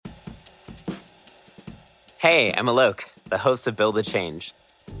Hey, I'm Alok, the host of Build the Change,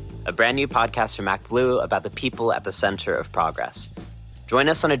 a brand new podcast from MacBlue about the people at the center of progress. Join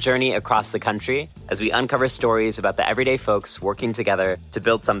us on a journey across the country as we uncover stories about the everyday folks working together to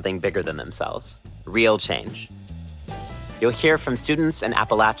build something bigger than themselves, real change. You'll hear from students in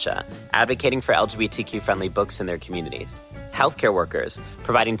Appalachia advocating for LGBTQ-friendly books in their communities, healthcare workers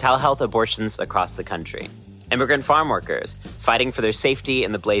providing telehealth abortions across the country, immigrant farm workers fighting for their safety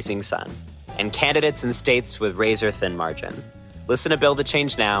in the blazing sun, and candidates in states with razor-thin margins. Listen to Build the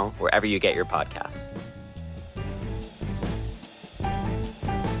Change now, wherever you get your podcasts.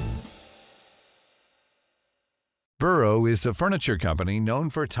 Burrow is a furniture company known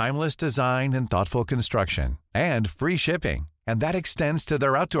for timeless design and thoughtful construction, and free shipping, and that extends to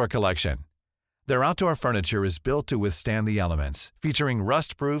their outdoor collection. Their outdoor furniture is built to withstand the elements, featuring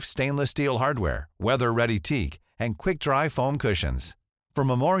rust-proof stainless steel hardware, weather-ready teak, and quick-dry foam cushions. For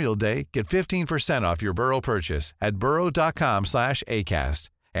Memorial Day, get 15% off your Burrow purchase at burrow.com/ACAST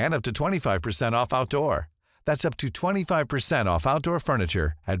and up to 25% off outdoor. That's up to 25% off outdoor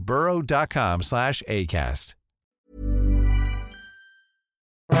furniture at burrow.com/ACAST.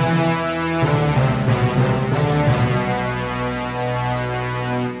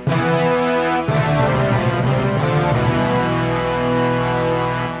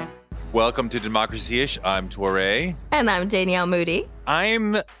 Welcome to Democracy-ish. I'm Touré. And I'm Danielle Moody.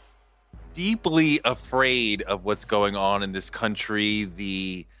 I'm deeply afraid of what's going on in this country.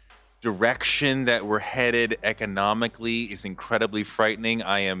 The direction that we're headed economically is incredibly frightening.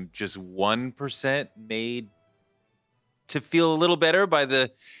 I am just 1% made to feel a little better by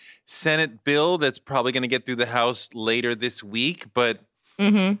the Senate bill that's probably going to get through the House later this week. But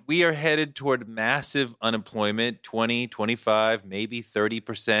we are headed toward massive unemployment, 20, 25, maybe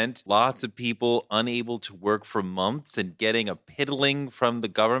 30%. Lots of people unable to work for months and getting a piddling from the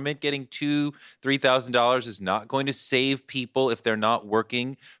government. Getting $2,000, $3,000 is not going to save people if they're not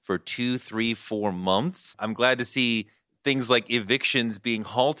working for 2, 3, 4 months. I'm glad to see things like evictions being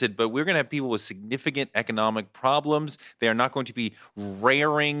halted, but we're going to have people with significant economic problems. They are not going to be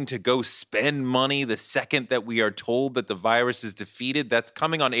raring to go spend money the second that we are told that the virus is defeated. That's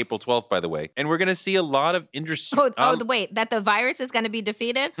coming on April 12th, by the way. And we're going to see a lot of industry. Wait, that the virus is going to be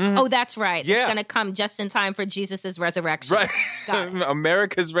defeated? Oh, that's right. Yeah. It's going to come just in time for Jesus' resurrection. Right. Got it.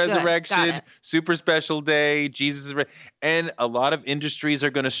 America's resurrection, Got it. super special day, and a lot of industries are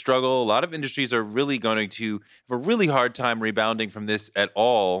going to struggle. A lot of industries are really going to have a really hard time rebounding from this at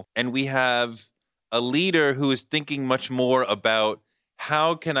all. And we have a leader who is thinking much more about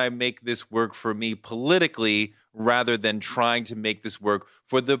how can I make this work for me politically rather than trying to make this work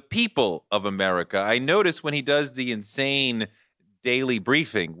for the people of America. I notice when he does the insane daily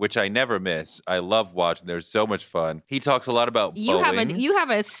briefing, which I never miss. I love watching. They're so much fun. He talks a lot about Boeing. You have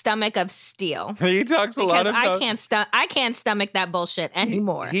a stomach of steel. He talks a lot about... Because I can't stomach that bullshit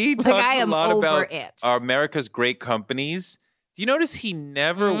anymore. He talks a lot about America's great companies. Do you notice he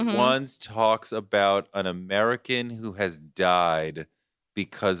never once talks about an American who has died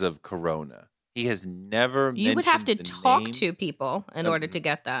because of Corona? He has never mentioned You would have to talk name. to people in order to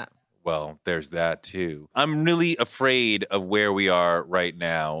get that. Well, there's that too. I'm really afraid of where we are right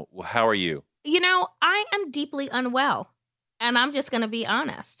now. How are you? You know, I am deeply unwell. And I'm just going to be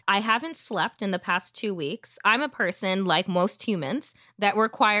honest. I haven't slept in the past 2 weeks. I'm a person, like most humans, that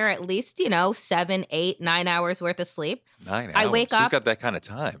require at least, 7, 8, 9 hours worth of sleep. 9 hours? I wake up. Who's got that kind of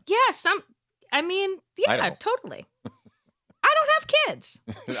time? Yeah, totally. I don't have kids.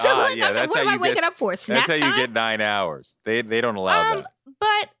 So what am I waking up for? Snack That's how time? you get 9 hours. They don't allow that.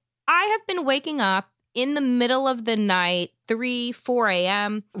 But I have been waking up in the middle of the night, 3, 4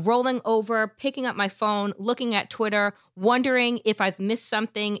 a.m., rolling over, picking up my phone, looking at Twitter, wondering if I've missed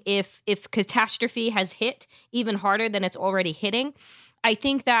something, if catastrophe has hit even harder than it's already hitting. I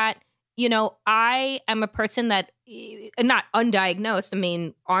think that, I am a person that, not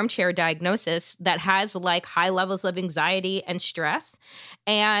undiagnosed, armchair diagnosis, that has like high levels of anxiety and stress.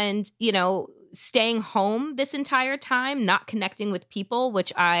 And, staying home this entire time, not connecting with people,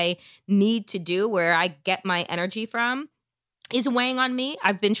 which I need to do, where I get my energy from, is weighing on me.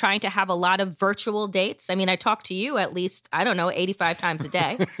 I've been trying to have a lot of virtual dates. I talk to you at least, 85 times a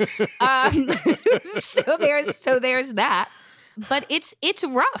day. So there's that. But it's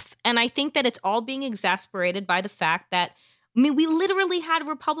rough. And I think that it's all being exacerbated by the fact that, we literally had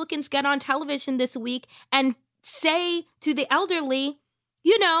Republicans get on television this week and say to the elderly,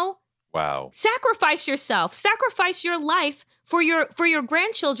 Wow. Sacrifice yourself, sacrifice your life for your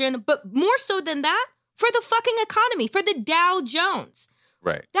grandchildren, but more so than that, for the fucking economy, for the Dow Jones.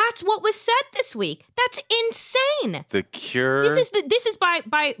 Right. That's what was said this week. That's insane. The cure. This is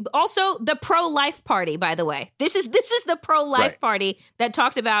by also the pro-life party, by the way. This is the pro-life party that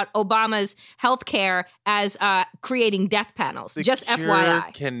talked about Obama's health care as creating death panels. Just FYI. The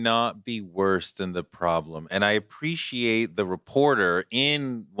cure cannot be worse than the problem. And I appreciate the reporter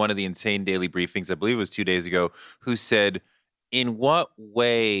in one of the Insane Daily Briefings, I believe it was 2 days ago, who said, in what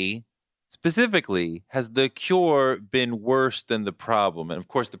way specifically has the cure been worse than the problem? And of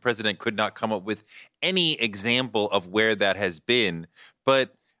course, the president could not come up with any example of where that has been.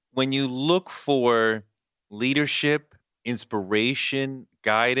 But when you look for leadership, inspiration,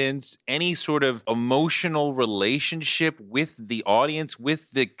 guidance, any sort of emotional relationship with the audience,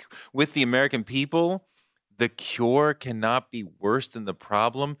 with the American people, the cure cannot be worse than the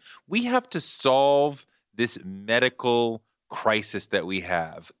problem. We have to solve this medical crisis that we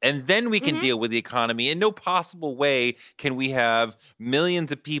have. And then we can deal with the economy. In no possible way can we have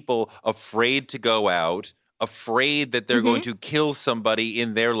millions of people afraid to go out, afraid that they're going to kill somebody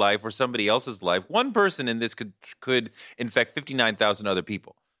in their life or somebody else's life. One person in this could infect 59,000 other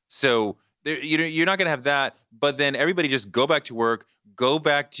people. So you're not going to have that. But then everybody just go back to work, go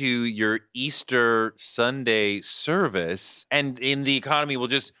back to your Easter Sunday service, and the economy will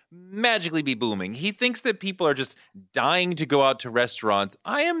just magically be booming. He thinks that people are just dying to go out to restaurants.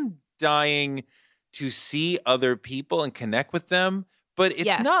 I am dying to see other people and connect with them. But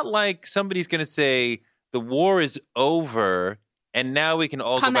it's not like somebody's going to say, the war is over and now we can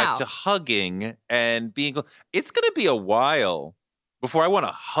all go back to hugging and being. It's going to be a while before I want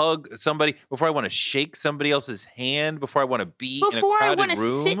to hug somebody, before I want to shake somebody else's hand, before I want to be in a crowded room. Before I want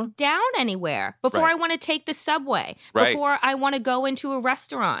to sit down anywhere, before I want to take the subway, before I want to go into a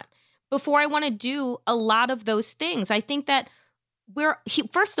restaurant, before I want to do a lot of those things. I think that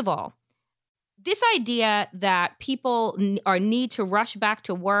first of all, this idea that people need to rush back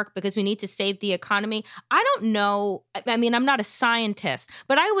to work because we need to save the economy, I don't know. I mean, I'm not a scientist,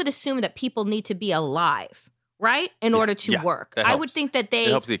 but I would assume that people need to be alive, right? In order to work. I would think that it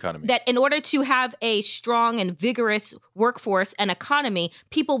helps the economy. That in order to have a strong and vigorous workforce and economy,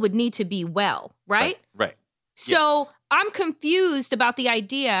 people would need to be well, right? Right. So I'm confused about the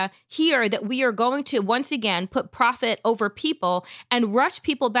idea here that we are going to once again put profit over people and rush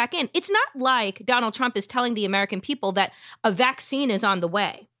people back in. It's not like Donald Trump is telling the American people that a vaccine is on the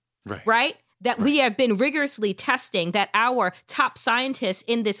way, right? That we have been rigorously testing, that our top scientists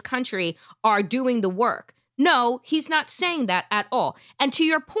in this country are doing the work. No, he's not saying that at all. And to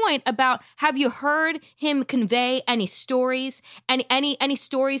your point about, have you heard him convey any stories, any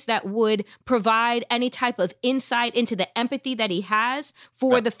stories that would provide any type of insight into the empathy that he has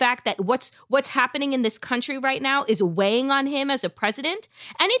for the fact that what's happening in this country right now is weighing on him as a president?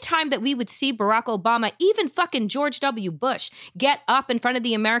 Anytime that we would see Barack Obama, even fucking George W. Bush, get up in front of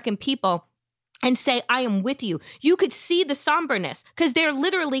the American people and say, I am with you, you could see the somberness because they're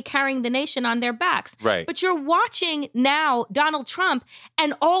literally carrying the nation on their backs. Right. But you're watching now Donald Trump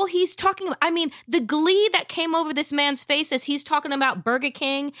and all he's talking about. I mean, the glee that came over this man's face as he's talking about Burger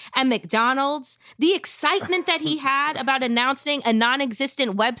King and McDonald's, the excitement that he had about announcing a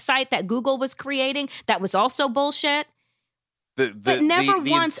non-existent website that Google was creating that was also bullshit. But never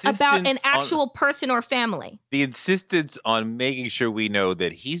once about an actual person or family. The insistence on making sure we know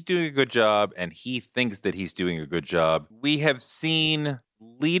that he's doing a good job and he thinks that he's doing a good job. We have seen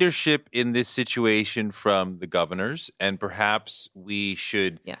leadership in this situation from the governors, and perhaps we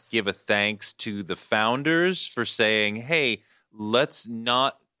should give a thanks to the founders for saying, hey, let's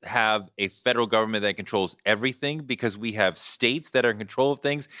not have a federal government that controls everything, because we have states that are in control of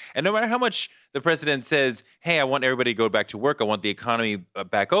things. And no matter how much the president says, hey, I want everybody to go back to work, I want the economy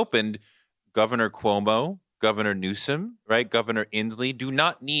back opened, Governor Cuomo, Governor Newsom, right, Governor Inslee do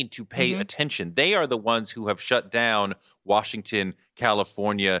not need to pay attention. They are the ones who have shut down Washington,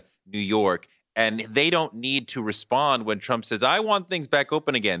 California, New York. And they don't need to respond when Trump says, I want things back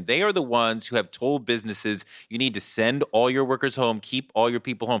open again. They are the ones who have told businesses, you need to send all your workers home, keep all your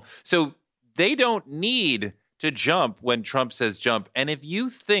people home. So they don't need to jump when Trump says jump. And if you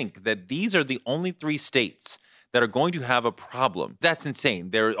think that these are the only 3 states that are going to have a problem, that's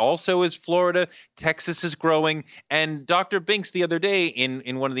insane. There also is Florida. Texas is growing. And Dr. Binks the other day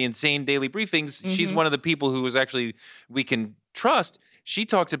in one of the Insane Daily Briefings, she's one of the people who is actually we can trust. She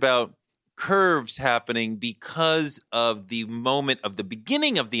talked about curves happening because of the moment of the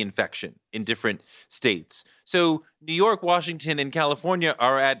beginning of the infection in different states. So New York, Washington, and California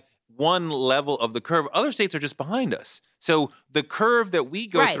are at one level of the curve. Other states are just behind us. So the curve that we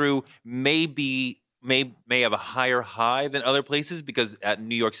go through may have a higher high than other places, because at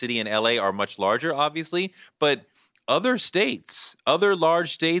New York City and LA are much larger, obviously. But other states, other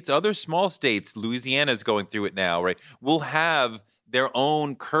large states, other small states, Louisiana is going through it now, right, will have their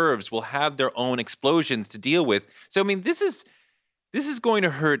own curves, will have their own explosions to deal with. So, I mean, this is going to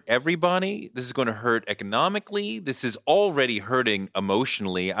hurt everybody. This is going to hurt economically. This is already hurting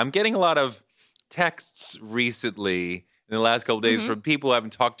emotionally. I'm getting a lot of texts recently in the last couple of days from people I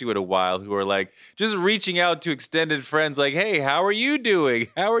haven't talked to in a while who are like just reaching out to extended friends like, hey, how are you doing?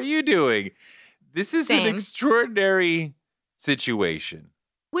 How are you doing? This is an extraordinary situation.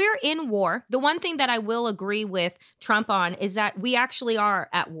 We're in war. The one thing that I will agree with Trump on is that we actually are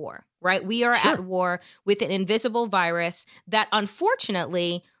at war, right? We are at war with an invisible virus that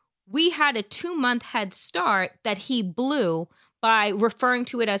unfortunately we had a 2-month head start that he blew by referring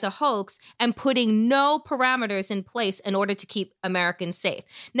to it as a hoax and putting no parameters in place in order to keep Americans safe.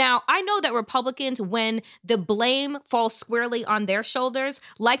 Now, I know that Republicans, when the blame falls squarely on their shoulders,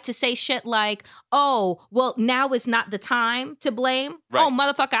 like to say shit like, oh, well, now is not the time to blame. Right. Oh,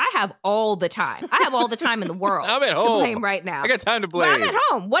 motherfucker, I have all the time. I have all the time in the world I'm at home. to blame right now. I got time to blame. Well, I'm at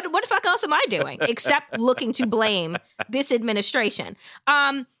home. What the fuck else am I doing except looking to blame this administration?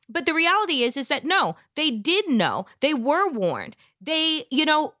 But the reality is that no, they did know. They were warned. They,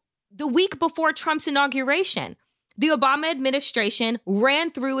 the week before Trump's inauguration, the Obama administration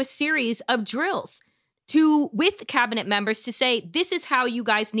ran through a series of drills with cabinet members to say, this is how you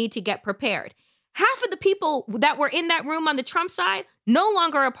guys need to get prepared. Half of the people that were in that room on the Trump side no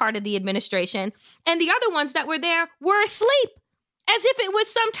longer a part of the administration. And the other ones that were there were asleep, as if it was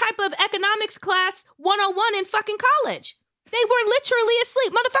some type of economics class 101 in fucking college. They were literally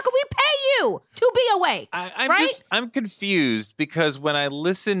asleep. Motherfucker, we pay you to be awake. I'm confused because when I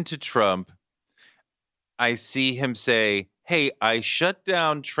listen to Trump, I see him say, hey, I shut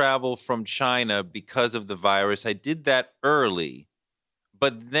down travel from China because of the virus. I did that early.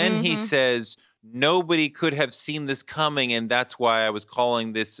 But then he says, nobody could have seen this coming, and that's why I was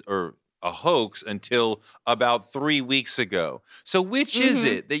calling this a hoax until about 3 weeks ago. So which is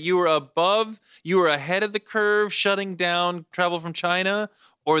it? That you were ahead of the curve shutting down travel from China,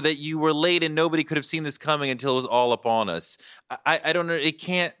 or that you were late and nobody could have seen this coming until it was all upon us? I don't know.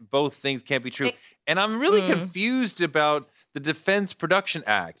 Both things can't be true. And I'm really confused about the Defense Production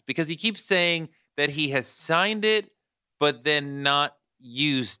Act because he keeps saying that he has signed it, but then not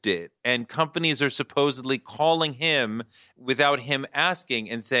used it. And companies are supposedly calling him without him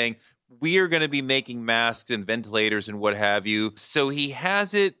asking and saying, we are going to be making masks and ventilators and what have you. So he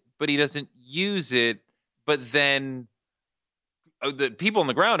has it, but he doesn't use it. But then the people on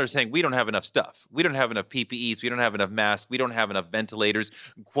the ground are saying, we don't have enough stuff. We don't have enough PPEs. We don't have enough masks. We don't have enough ventilators.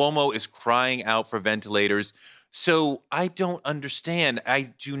 Cuomo is crying out for ventilators. So I don't understand.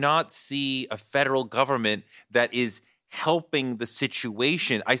 I do not see a federal government that is helping the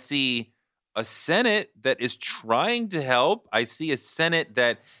situation. I see a Senate that is trying to help. I see a Senate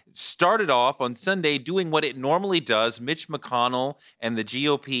that started off on Sunday doing what it normally does, Mitch McConnell and the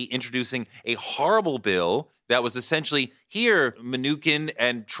GOP introducing a horrible bill that was essentially, here, Mnuchin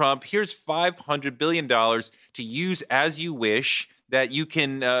and Trump, here's $500 billion to use as you wish, that you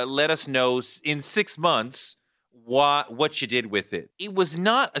can let us know in 6 months what you did with it. It was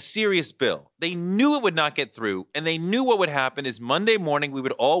not a serious bill. They knew it would not get through, and they knew what would happen is Monday morning we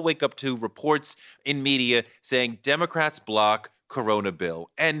would all wake up to reports in media saying Democrats block Corona bill.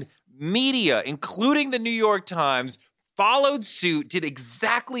 And media, including the New York Times, followed suit, did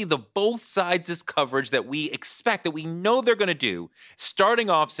exactly the both sides' coverage that we expect, that we know they're going to do, starting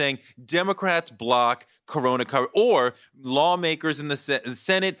off saying Democrats block Corona cover, or lawmakers in the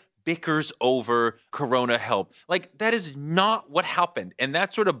Senate bickers over Corona help. Like, that is not what happened. And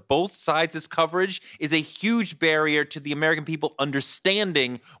that sort of both sides' coverage is a huge barrier to the American people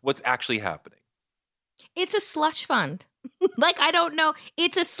understanding what's actually happening. It's a slush fund. I don't know.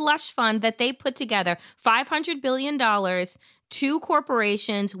 It's a slush fund that they put together, $500 billion to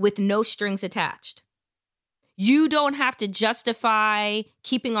corporations with no strings attached. You don't have to justify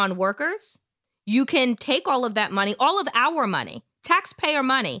keeping on workers. You can take all of that money, all of our money, taxpayer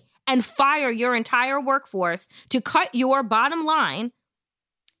money, and fire your entire workforce to cut your bottom line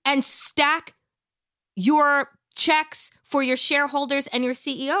and stack your checks for your shareholders and your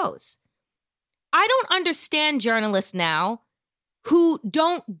CEOs. I don't understand journalists now who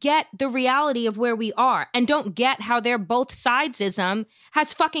don't get the reality of where we are and don't get how their both sidesism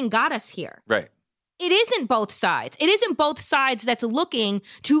has fucking got us here. Right. It isn't both sides. It isn't both sides that's looking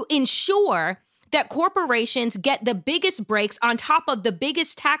to ensure that corporations get the biggest breaks on top of the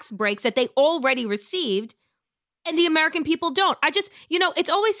biggest tax breaks that they already received and the American people don't. I just, it's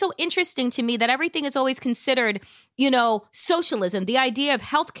always so interesting to me that everything is always considered, socialism, the idea of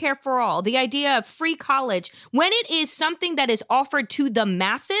healthcare for all, the idea of free college. When it is something that is offered to the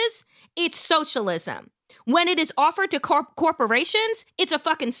masses, it's socialism. When it is offered to corporations, it's a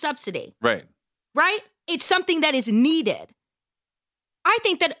fucking subsidy. Right. Right? It's something that is needed. I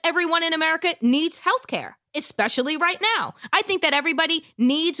think that everyone in America needs healthcare, especially right now. I think that everybody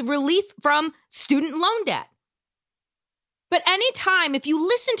needs relief from student loan debt. But anytime, if you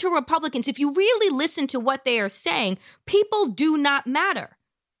listen to Republicans, if you really listen to what they are saying, people do not matter.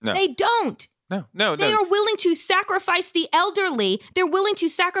 No. They don't. No. They are willing to sacrifice the elderly. They're willing to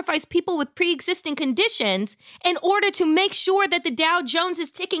sacrifice people with pre-existing conditions in order to make sure that the Dow Jones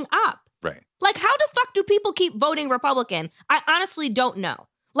is ticking up. Right. Like, how the fuck do people keep voting Republican? I honestly don't know.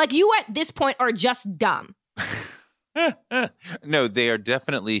 Like, you at this point are just dumb. No, they are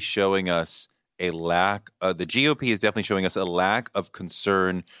definitely showing us a lack the GOP is definitely showing us a lack of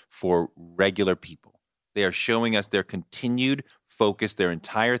concern for regular people. They are showing us their continued focus. Their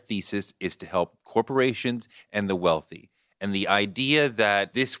entire thesis is to help corporations and the wealthy. And the idea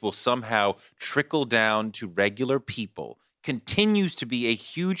that this will somehow trickle down to regular people continues to be a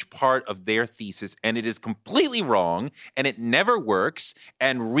huge part of their thesis, and it is completely wrong, and it never works,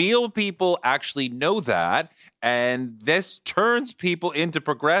 and real people actually know that, and this turns people into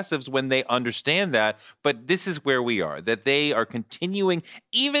progressives when they understand that. But this is where we are, that they are continuing,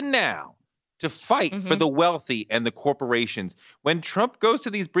 even now, to fight for the wealthy and the corporations. When Trump goes to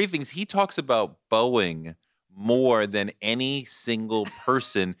these briefings, he talks about Boeing more than any single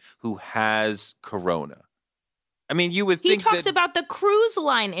person who has corona. I mean, you would think he talks about the cruise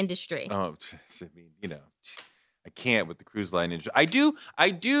line industry. Oh, I mean, I can't with the cruise line industry. I do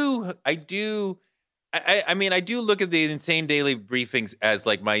look at the Insane Daily Briefings as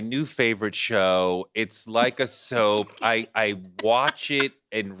like my new favorite show. It's like a soap. I watch it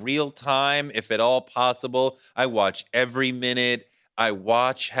in real time, if at all possible. I watch every minute. I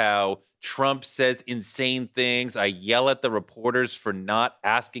watch how Trump says insane things. I yell at the reporters for not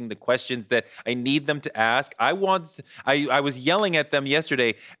asking the questions that I need them to ask. I was yelling at them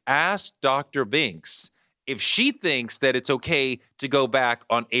yesterday. Ask Dr. Binks if she thinks that it's okay to go back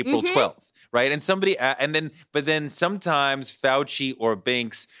on April 12th, right? And but then sometimes Fauci or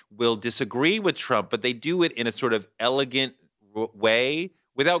Binks will disagree with Trump, but they do it in a sort of elegant way,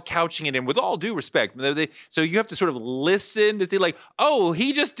 without couching it in, with all due respect. So you have to sort of listen to see like, oh,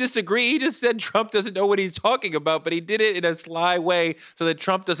 he just disagreed. He just said Trump doesn't know what he's talking about, but he did it in a sly way so that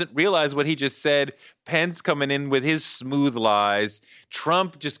Trump doesn't realize what he just said. Pence coming in with his smooth lies.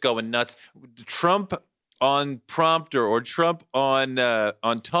 Trump just going nuts. Trump on prompter or Trump on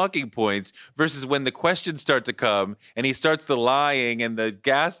talking points versus when the questions start to come and he starts the lying and the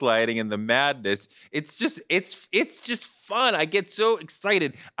gaslighting and the madness. It's just fun. I get so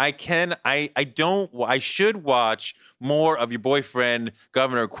excited. I should watch more of your boyfriend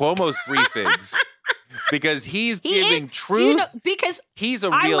Governor Cuomo's briefings. Because he's giving truth. Because he's a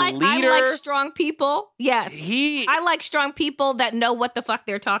real leader. I like strong people. Yes. I like strong people that know what the fuck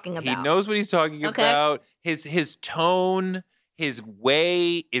they're talking about. He knows what he's talking about. His tone, his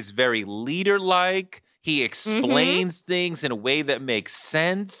way is very leader-like. He explains things in a way that makes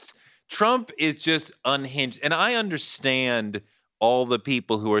sense. Trump is just unhinged. And I understand all the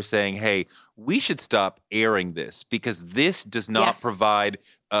people who are saying, hey, we should stop airing this because this does not provide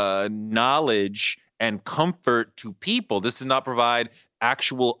knowledge and comfort to people. This does not provide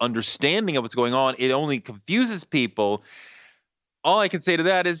actual understanding of what's going on. It only confuses people. All I can say to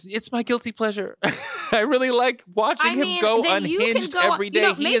that is it's my guilty pleasure. I really like watching him go unhinged every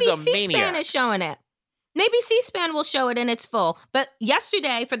day. He is a maniac. Maybe C-SPAN is showing it. Maybe C-SPAN will show it in its full. But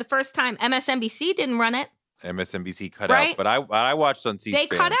yesterday, for the first time, MSNBC didn't run it. MSNBC cut out, but I watched on C-SPAN. They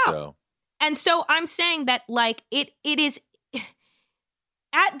cut out. So. And so I'm saying that like it is,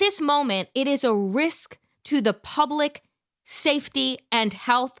 at this moment, it is a risk to the public safety and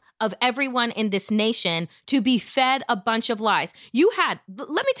health of everyone in this nation to be fed a bunch of lies. Let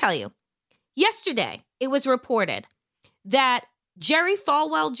me tell you, yesterday it was reported that Jerry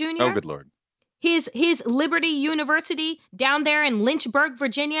Falwell Jr. Oh, good Lord. His Liberty University down there in Lynchburg,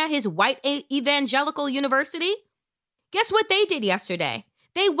 Virginia, his white evangelical university, guess what they did yesterday?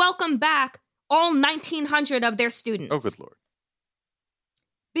 They welcomed back all 1,900 of their students. Oh, good Lord.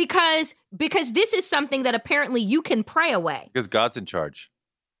 Because this is something that apparently you can pray away. Because God's in charge.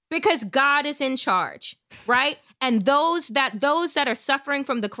 Because God is in charge, right? And those that are suffering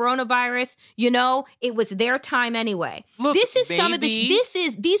from the coronavirus, it was their time anyway. Look, these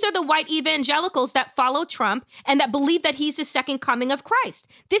are the white evangelicals that follow Trump and that believe that he's the second coming of Christ.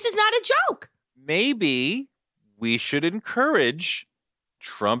 This is not a joke. Maybe we should encourage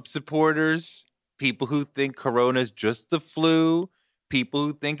Trump supporters, people who think corona is just the flu, people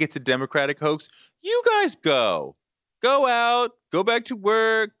who think it's a Democratic hoax. You guys go. Go out, go back to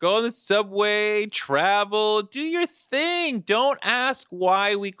work, go on the subway, travel, do your thing. Don't ask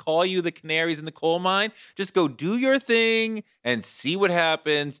why we call you the canaries in the coal mine. Just go do your thing and see what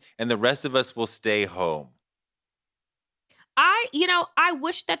happens, and the rest of us will stay home. I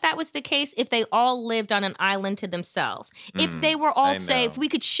wish that was the case if they all lived on an island to themselves. If they were all safe, we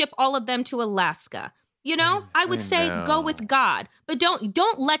could ship all of them to Alaska. I would say go with God, but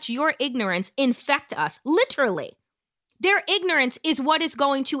don't let your ignorance infect us, literally. Their ignorance is what is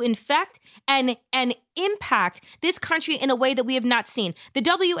going to infect and impact this country in a way that we have not seen. The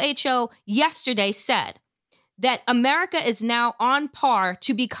WHO yesterday said that America is now on par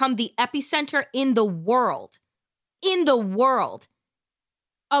to become the epicenter in the world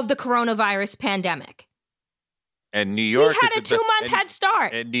of the coronavirus pandemic. And New York, we had a 2-month head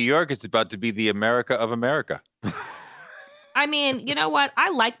start. And New York is about to be the America of America. I mean, you know what? I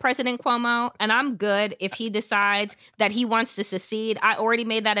like President Cuomo, and I'm good if he decides that he wants to secede. I already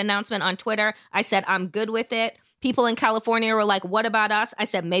made that announcement on Twitter. I said, I'm good with it. People in California were like, what about us? I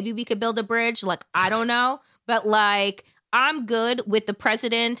said, maybe we could build a bridge. Like, I don't know. But I'm good with the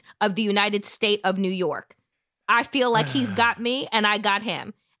president of the United States of New York. I feel like he's got me and I got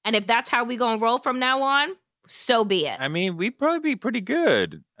him. And if that's how we going to roll from now on, so be it. I mean, we'd probably be pretty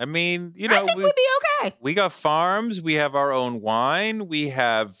good. I mean, I think we'd be okay. We got farms. We have our own wine. We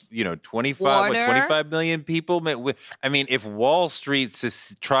have, 25 million people. I mean, if Wall Street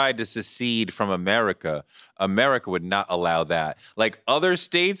tried to secede from America, America would not allow that. Like, other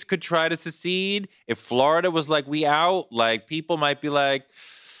states could try to secede. If Florida was like, we out, like, people might be like,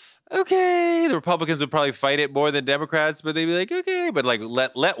 okay, the Republicans would probably fight it more than Democrats, but they'd be like, okay, but like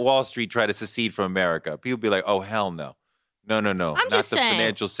let Wall Street try to secede from America. People be like, oh, hell no. No. I'm not just the saying,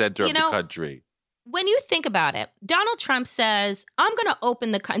 financial center of the country. When you think about it, Donald Trump says, I'm going to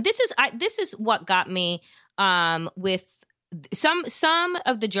open the country. This is what got me with some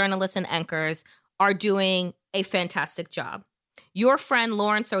of the journalists and anchors are doing a fantastic job. Your friend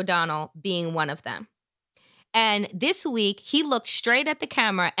Lawrence O'Donnell being one of them. And this week, he looked straight at the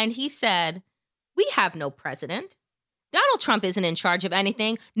camera and he said, we have no president. Donald Trump isn't in charge of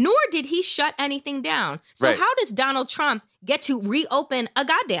anything, nor did he shut anything down. So right. How does Donald Trump get to reopen a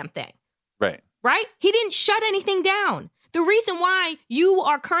goddamn thing? Right? He didn't shut anything down. The reason why you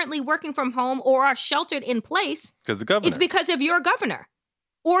are currently working from home or are sheltered in place is because of your governor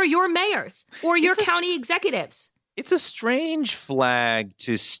or your mayors or your county executives. It's a strange flag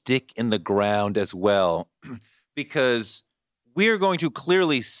to stick in the ground as well, because we're going to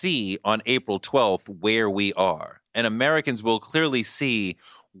clearly see on April 12th where we are. And Americans will clearly see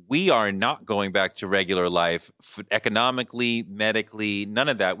we are not going back to regular life economically, medically, none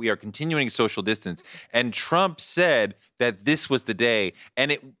of that. We are continuing social distance. And Trump said that this was the day.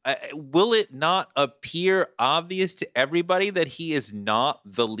 And will it not appear obvious to everybody that he is not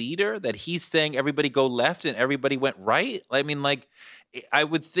the leader, that he's saying everybody go left and everybody went right? I mean, like, I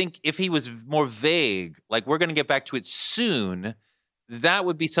would think if he was more vague, like we're going to get back to it soon, that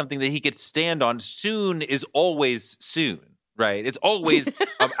would be something that he could stand on. Soon is always soon. Right. It's always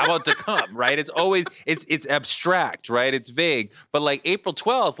about to come. Right. It's always it's abstract. Right. It's vague. But like April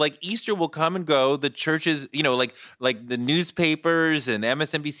 12th, like Easter will come and go. The churches, like the newspapers and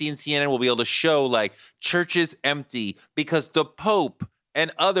MSNBC and CNN will be able to show like churches empty because the Pope and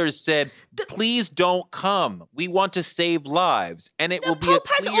others said, please don't come. We want to save lives. And it will be a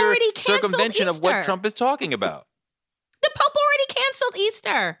clear circumvention of what Trump is talking about. The Pope already canceled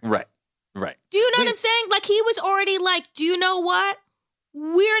Easter. Right. Do you know what I'm saying? Like, he was already like, do you know what?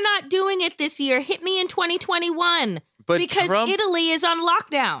 We're not doing it this year. Hit me in 2021. Because Trump Italy is on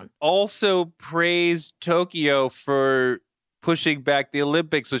lockdown. Also praised Tokyo for pushing back the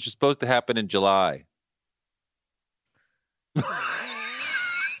Olympics, which is supposed to happen in July. I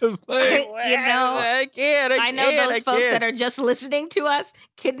know those folks that are just listening to us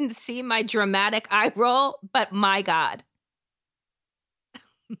couldn't see my dramatic eye roll, but my God.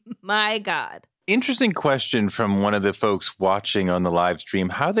 My God. Interesting question from one of the folks watching on the live stream.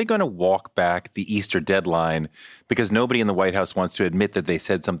 How are they going to walk back the Easter deadline because nobody in the White House wants to admit that they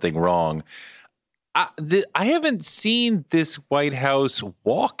said something wrong? I haven't seen this White House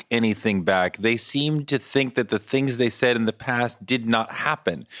walk anything back. They seem to think that the things they said in the past did not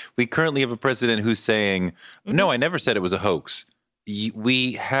happen. We currently have a president who's saying, no, I never said it was a hoax.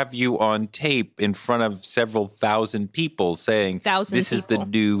 We have you on tape in front of several thousand people saying this is the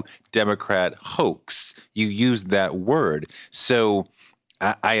new Democrat hoax. You used that word. So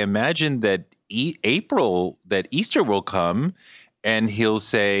I imagine that Easter will come and he'll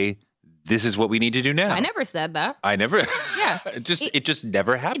say, this is what we need to do now. I never said that. I never. Yeah. It just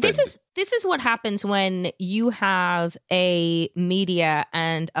never happened. This is what happens when you have a media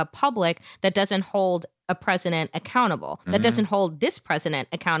and a public that doesn't hold a president accountable, that doesn't hold this president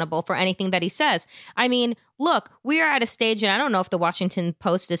accountable for anything that he says. I mean, look, we are at a stage, and I don't know if the Washington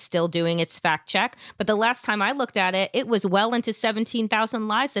Post is still doing its fact check, but the last time I looked at it, it was well into 17,000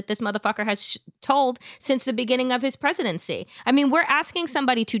 lies that this motherfucker has told since the beginning of his presidency. I mean, we're asking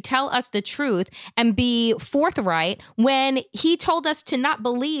somebody to tell us the truth and be forthright when he told us to not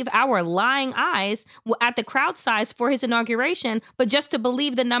believe our lying eyes at the crowd size for his inauguration, but just to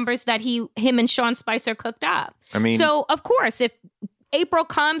believe the numbers that him and Sean Spicer cooked up. I mean, so of course, if April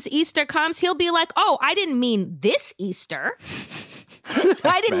comes, Easter comes, he'll be like, oh, I didn't mean this Easter.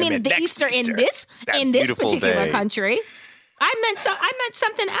 I didn't mean the Easter in this particular country. I meant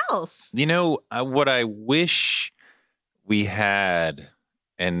something else. You know, what I wish we had,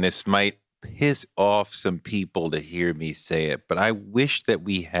 and this might piss off some people to hear me say it, but I wish that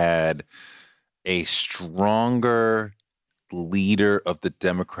we had a stronger leader of the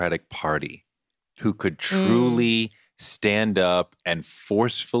Democratic Party who could truly stand up and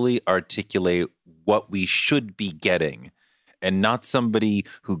forcefully articulate what we should be getting, and not somebody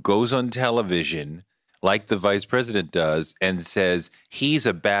who goes on television like the vice president does and says he's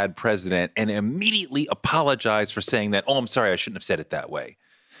a bad president and immediately apologize for saying that, oh, I'm sorry, I shouldn't have said it that way.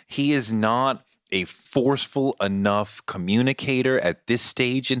 He is not a forceful enough communicator at this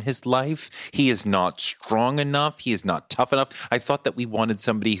stage in his life. He is not strong enough. He is not tough enough. I thought that we wanted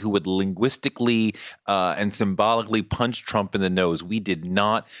somebody who would linguistically and symbolically punch Trump in the nose. We did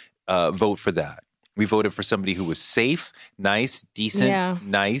not vote for that. We voted for somebody who was safe, nice, decent,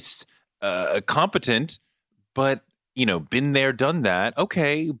 nice, competent, but, you know, been there, done that.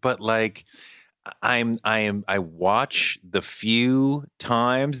 Okay, but like, I watch the few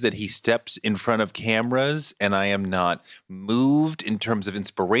times that he steps in front of cameras, and I am not moved in terms of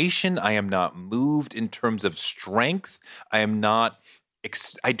inspiration. I am not moved in terms of strength. I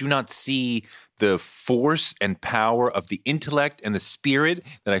do not see the force and power of the intellect and the spirit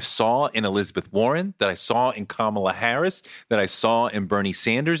that I saw in Elizabeth Warren, that I saw in Kamala Harris, that I saw in Bernie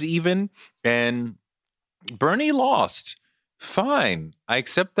Sanders even. And Bernie lost. Fine. I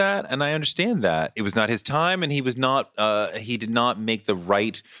accept that and I understand that. It was not his time, and he did not make the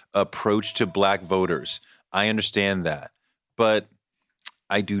right approach to black voters. I understand that. But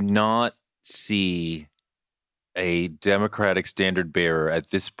I do not see a Democratic standard bearer at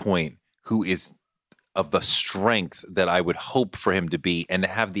this point who is of the strength that I would hope for him to be, and to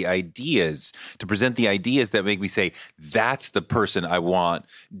have the ideas, to present the ideas that make me say, that's the person I want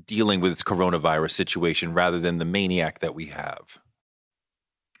dealing with this coronavirus situation rather than the maniac that we have.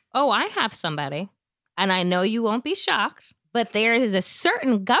 Oh, I have somebody, and I know you won't be shocked, but there is a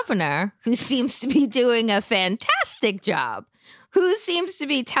certain governor who seems to be doing a fantastic job, who seems to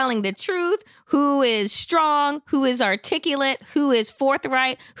be telling the truth, who is strong, who is articulate, who is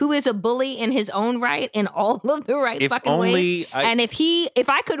forthright, who is a bully in his own right in all of the right fucking ways. And if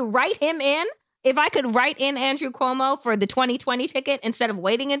I could write him in, if I could write in Andrew Cuomo for the 2020 ticket instead of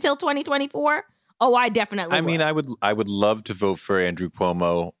waiting until 2024, oh, I definitely would. I mean, I would love to vote for Andrew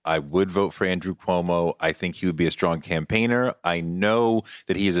Cuomo. I would vote for Andrew Cuomo. I think he would be a strong campaigner. I know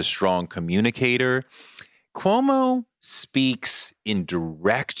that he is a strong communicator. Cuomo speaks in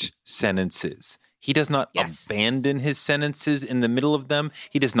direct sentences. He does not abandon his sentences in the middle of them.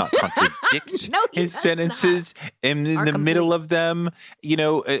 He does not contradict his sentences in the middle of them. You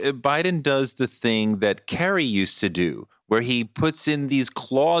know, Biden does the thing that Kerry used to do, where he puts in these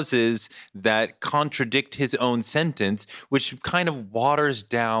clauses that contradict his own sentence, which kind of waters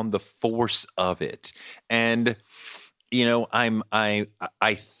down the force of it. And you know, I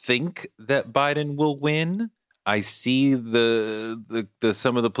think that Biden will win. I see the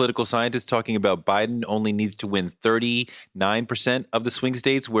some of the political scientists talking about Biden only needs to win 39% of the swing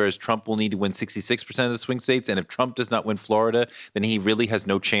states, whereas Trump will need to win 66% of the swing states. And if Trump does not win Florida, then he really has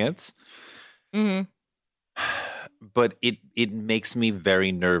no chance. Mm-hmm. But it makes me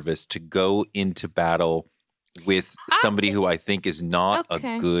very nervous to go into battle with somebody who I think is not a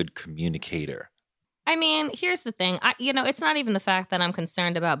good communicator. I mean, here's the thing. It's not even the fact that I'm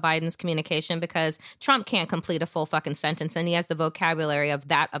concerned about Biden's communication, because Trump can't complete a full fucking sentence, and he has the vocabulary of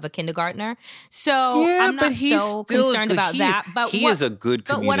a kindergartner. So I'm not so concerned about that. But he is a good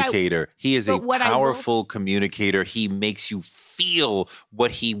communicator. He is a powerful communicator. He makes you feel what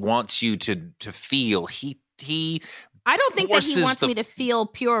he wants you to feel. I don't think that he wants me to feel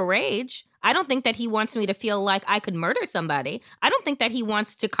pure rage. I don't think that he wants me to feel like I could murder somebody. I don't think that he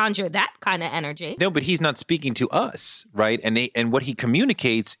wants to conjure that kind of energy. No, but he's not speaking to us, right? And what he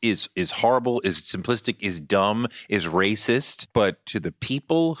communicates is horrible, is simplistic, is dumb, is racist. But to the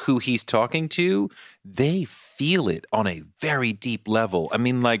people who he's talking to, they feel it on a very deep level. I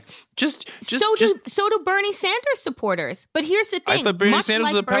mean, like, so do Bernie Sanders supporters. But here's the thing: I thought Bernie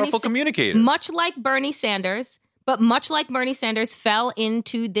Sanders was a powerful communicator, much like Bernie Sanders. But much like Bernie Sanders fell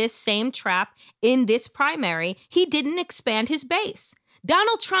into this same trap in this primary, he didn't expand his base.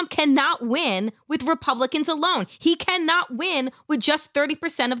 Donald Trump cannot win with Republicans alone. He cannot win with just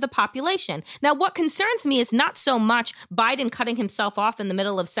 30% of the population. Now, what concerns me is not so much Biden cutting himself off in the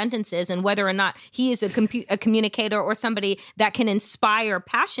middle of sentences and whether or not he is a communicator or somebody that can inspire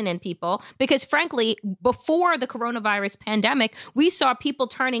passion in people. Because frankly, before the coronavirus pandemic, we saw people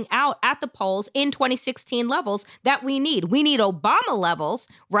turning out at the polls in 2016 levels that we need. We need Obama levels,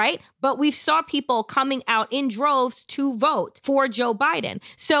 right? But we saw people coming out in droves to vote for Joe Biden.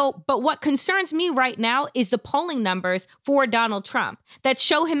 So, but what concerns me right now is the polling numbers for Donald Trump that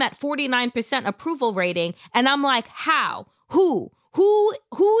show him at 49% approval rating. And I'm like, how? Who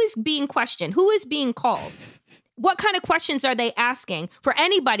is being questioned? Who is being called? What kind of questions are they asking for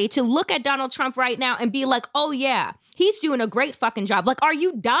anybody to look at Donald Trump right now and be like, oh yeah, he's doing a great fucking job. Like, are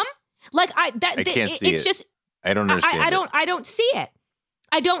you dumb? Like, I can't see it. Just, I don't understand. I don't see it.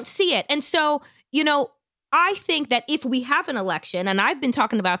 I don't see it. And so, I think that if we have an election, and I've been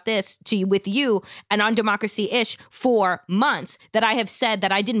talking about this with you and on Democracy-ish for months, that I have said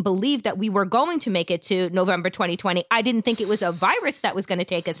that I didn't believe that we were going to make it to November 2020. I didn't think it was a virus that was going to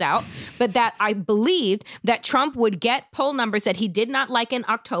take us out, but that I believed that Trump would get poll numbers that he did not like in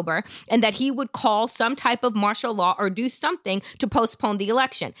October and that he would call some type of martial law or do something to postpone the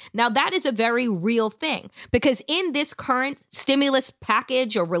election. Now, that is a very real thing because in this current stimulus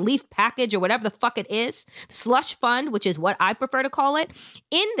package or relief package or whatever the fuck it is, slush fund, which is what I prefer to call it,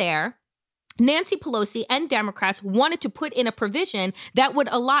 in there, Nancy Pelosi and Democrats wanted to put in a provision that would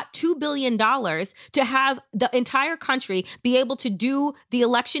allot $2 billion to have the entire country be able to do the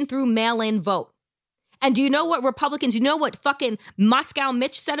election through mail-in vote. And do you know what Republicans, you know what fucking Moscow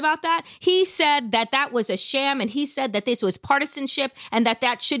Mitch said about that? He said that that was a sham, and he said that this was partisanship and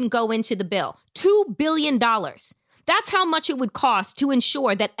that shouldn't go into the bill. $2 billion. That's how much it would cost to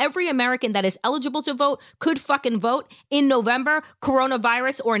ensure that every American that is eligible to vote could fucking vote in November,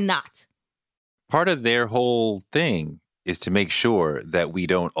 coronavirus or not. Part of their whole thing is to make sure that we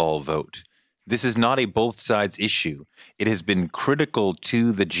don't all vote. This is not a both sides issue. It has been critical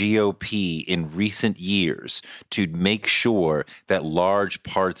to the GOP in recent years to make sure that large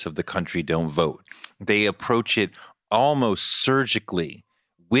parts of the country don't vote. They approach it almost surgically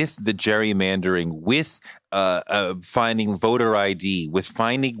with the gerrymandering, with finding voter ID, with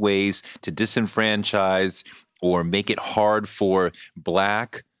finding ways to disenfranchise or make it hard for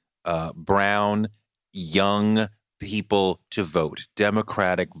Black, brown, young people to vote,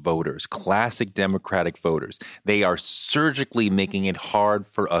 Democratic voters, classic Democratic voters. They are surgically making it hard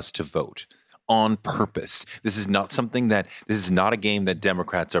for us to vote on purpose. This is not a game that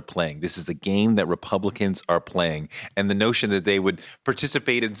Democrats are playing. This is a game that Republicans are playing. And the notion that they would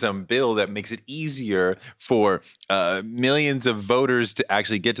participate in some bill that makes it easier for millions of voters to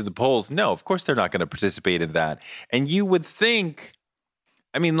actually get to the polls, no, of course they're not going to participate in that. And you would think,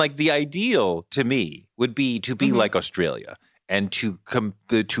 I mean, like the ideal to me would be to be like Australia and to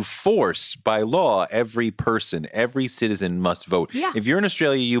force by law every person, every citizen must vote. Yeah. If you're in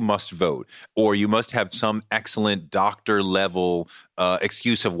Australia, you must vote, or you must have some excellent doctor level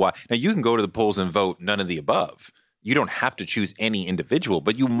excuse of why. Now you can go to the polls and vote none of the above. You don't have to choose any individual,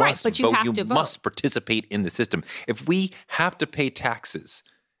 but you must vote. You must participate in the system. If we have to pay taxes,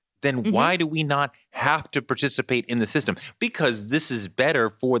 then why do we not have to participate in the system? Because this is better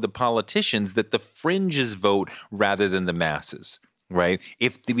for the politicians that the fringes vote rather than the masses, right?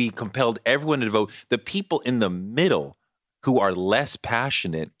 If we compelled everyone to vote, the people in the middle who are less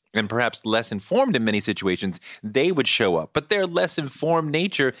passionate and perhaps less informed in many situations, they would show up. But their less informed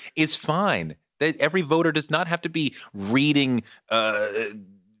nature is fine. That every voter does not have to be reading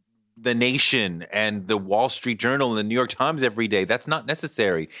The Nation and the Wall Street Journal and the New York Times every day. That's not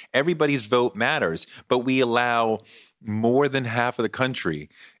necessary. Everybody's vote matters, but we allow more than half of the country,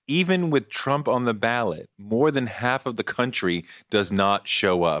 even with Trump on the ballot, more than half of the country does not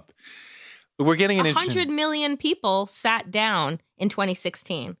show up. We're getting 100 million people sat down in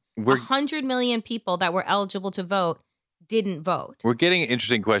 2016. 100 million people that were eligible to vote didn't vote. We're getting an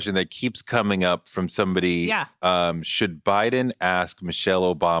interesting question that keeps coming up from somebody. Yeah. Should Biden ask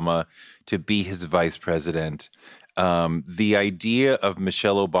Michelle Obama to be his vice president? The idea of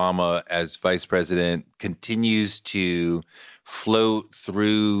Michelle Obama as vice president continues to float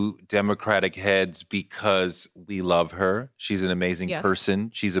through Democratic heads because we love her. She's an amazing person.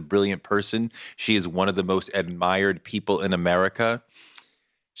 She's a brilliant person. She is one of the most admired people in America.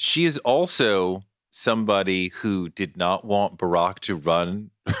 She is also somebody who did not want Barack to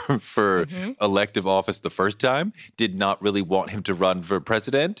run for elective office the first time, did not really want him to run for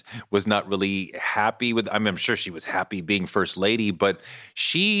president, was not really happy with, I mean, I'm sure she was happy being first lady, but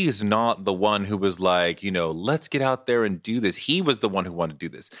she's not the one who was like, let's get out there and do this. He was the one who wanted to do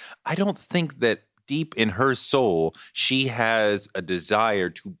this. I don't think that deep in her soul, she has a desire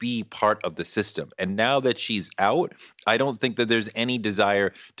to be part of the system. And now that she's out, I don't think that there's any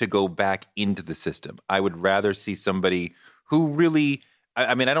desire to go back into the system. I would rather see somebody who really,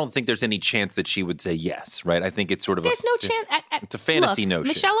 I don't think there's any chance that she would say yes, right? I think it's sort of there's no chance. It's a fantasy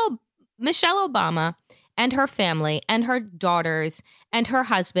notion. Michelle Obama and her family and her daughters and her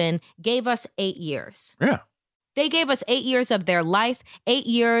husband gave us 8 years. Yeah. They gave us 8 years of their life, 8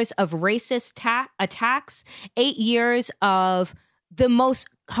 years of racist attacks, 8 years of the most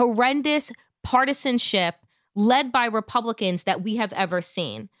horrendous partisanship led by Republicans that we have ever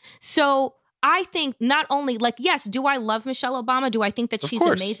seen. So I think not only, yes, do I love Michelle Obama? Do I think that she's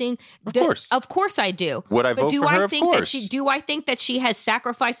amazing? Of course. Of course I do. Would I vote for her? Of course. Do I think that she has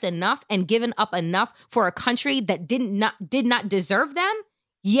sacrificed enough and given up enough for a country that did not deserve them?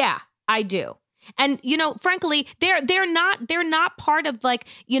 Yeah, I do. And, frankly, they're not part of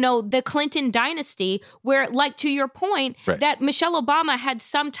the Clinton dynasty where, to your point, that Michelle Obama had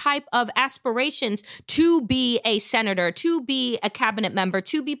some type of aspirations to be a senator, to be a cabinet member,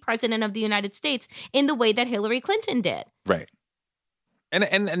 to be president of the United States in the way that Hillary Clinton did. Right.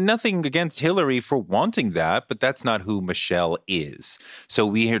 And nothing against Hillary for wanting that, but that's not who Michelle is. So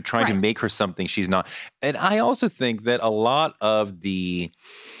we are trying to make her something she's not. And I also think that a lot of the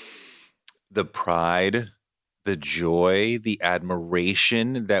pride, the joy, the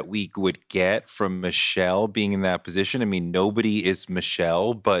admiration that we would get from Michelle being in that position. I mean, nobody is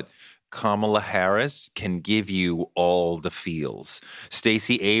Michelle, but Kamala Harris can give you all the feels.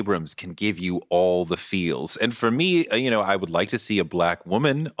 Stacey Abrams can give you all the feels. And for me, I would like to see a black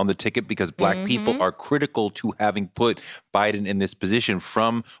woman on the ticket because black people are critical to having put Biden in this position,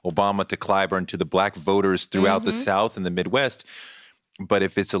 from Obama to Clyburn to the black voters throughout the South and the Midwest. But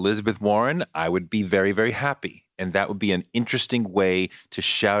if it's Elizabeth Warren, I would be very, very happy. And that would be an interesting way to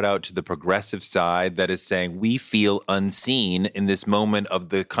shout out to the progressive side that is saying we feel unseen in this moment of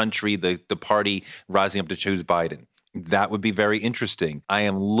the country, the party rising up to choose Biden. That would be very interesting. I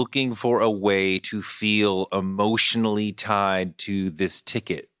am looking for a way to feel emotionally tied to this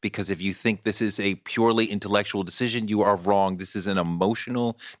ticket, because if you think this is a purely intellectual decision, you are wrong. This is an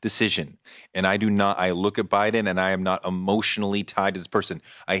emotional decision. And I look at Biden and I am not emotionally tied to this person.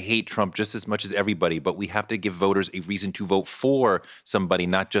 I hate Trump just as much as everybody, but we have to give voters a reason to vote for somebody,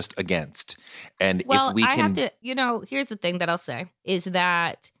 not just against. And if we can... here's the thing that I'll say is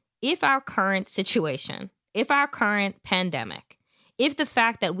that if our current situation, if our current pandemic, if the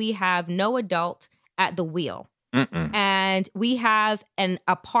fact that we have no adult at the wheel, and we have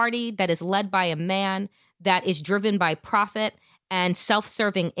a party that is led by a man that is driven by profit and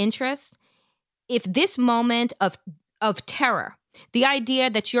self-serving interests, if this moment of terror, the idea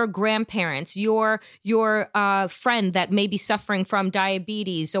that your grandparents, your friend that may be suffering from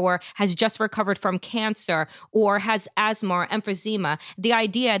diabetes or has just recovered from cancer or has asthma or emphysema, the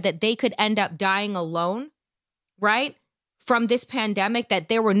idea that they could end up dying alone, right, from this pandemic, that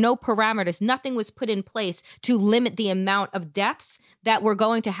there were no parameters, nothing was put in place to limit the amount of deaths that were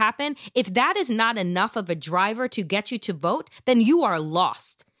going to happen. If that is not enough of a driver to get you to vote, then you are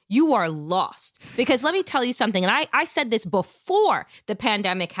lost. You are lost. Because let me tell you something, and I said this before the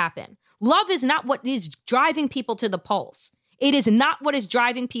pandemic happened. Love is not what is driving people to the polls. It is not what is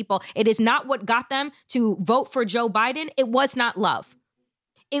driving people. It is not what got them to vote for Joe Biden. It was not love.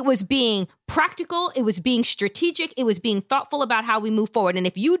 It was being practical. It was being strategic. It was being thoughtful about how we move forward. And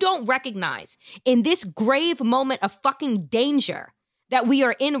if you don't recognize in this grave moment of fucking danger that we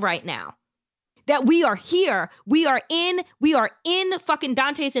are in right now, that we are here, we are in fucking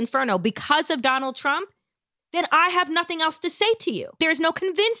Dante's Inferno because of Donald Trump, then I have nothing else to say to you. There's no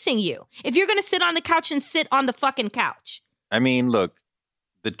convincing you. If you're going to sit on the couch and sit on the fucking couch. I mean, look,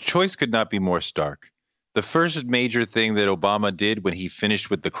 the choice could not be more stark. The first major thing that Obama did when he finished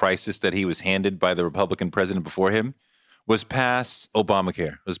with the crisis that he was handed by the Republican president before him was pass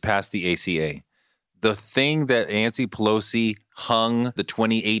Obamacare, was pass the ACA. The thing that Nancy Pelosi hung the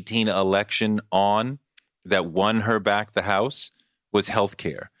 2018 election on that won her back the House was health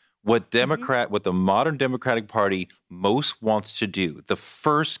care. what the modern Democratic Party most wants to do, the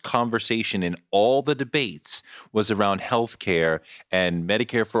first conversation in all the debates was around health care and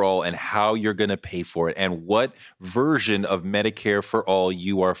Medicare for all and how you're going to pay for it and what version of Medicare for all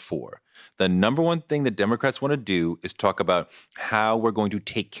you are for. The number one thing that Democrats want to do is talk about how we're going to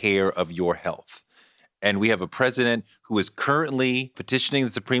take care of your health. And we have a president who is currently petitioning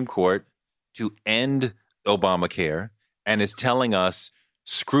the Supreme Court to end Obamacare and is telling us,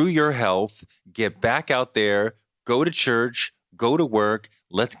 screw your health, get back out there, go to church, go to work.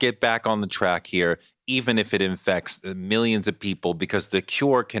 Let's get back on the track here, even if it infects millions of people, because the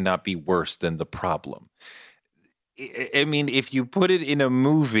cure cannot be worse than the problem. I mean, if you put it in a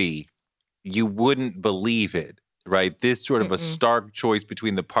movie, you wouldn't believe it, right? This sort of a stark choice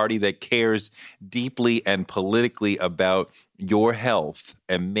between the party that cares deeply and politically about your health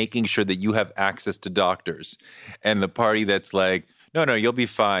and making sure that you have access to doctors, and the party that's like, no, you'll be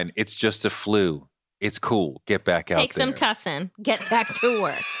fine. It's just a flu. It's cool. Get back out there. Take some Tussin. Get back to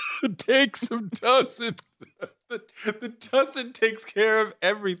work. Take some Tussin. The Tussin takes care of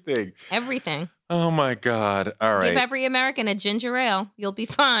everything. Everything. Oh, my God. All right. Give every American a ginger ale. You'll be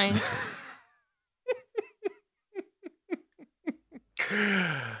fine.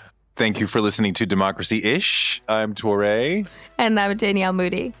 Thank you for listening to Democracy-ish. I'm Touré. And I'm Danielle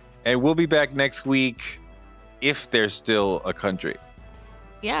Moody. And we'll be back next week if there's still a country.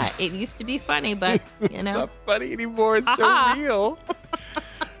 Yeah, it used to be funny, but, It's not funny anymore. It's so real.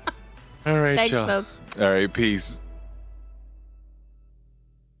 All right, Thanks, y'all. folks. All right, peace.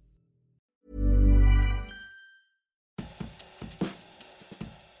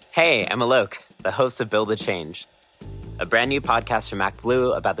 Hey, I'm Alok, the host of Build the Change, a brand new podcast from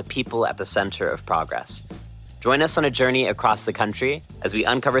MacBlue about the people at the center of progress. Join us on a journey across the country as we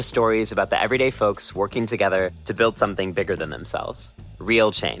uncover stories about the everyday folks working together to build something bigger than themselves.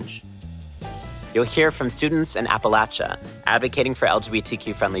 Real change. You'll hear from students in Appalachia advocating for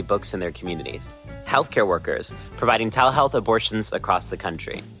LGBTQ-friendly books in their communities, healthcare workers providing telehealth abortions across the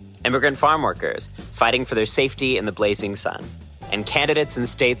country, immigrant farm workers fighting for their safety in the blazing sun, and candidates in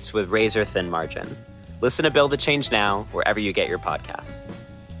states with razor-thin margins. Listen to Build the Change now, wherever you get your podcasts.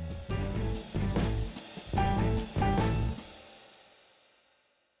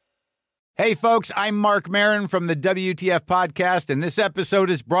 Hey, folks, I'm Mark Maron from the WTF Podcast, and this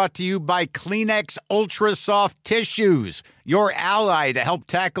episode is brought to you by Kleenex Ultra Soft Tissues, your ally to help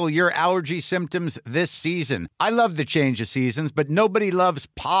tackle your allergy symptoms this season. I love the change of seasons, but nobody loves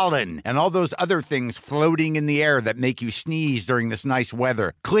pollen and all those other things floating in the air that make you sneeze during this nice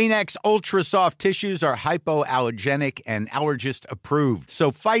weather. Kleenex Ultra Soft Tissues are hypoallergenic and allergist approved,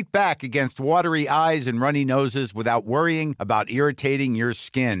 so fight back against watery eyes and runny noses without worrying about irritating your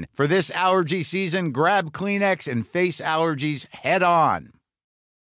skin. For this allergy season, grab Kleenex and face allergies head on.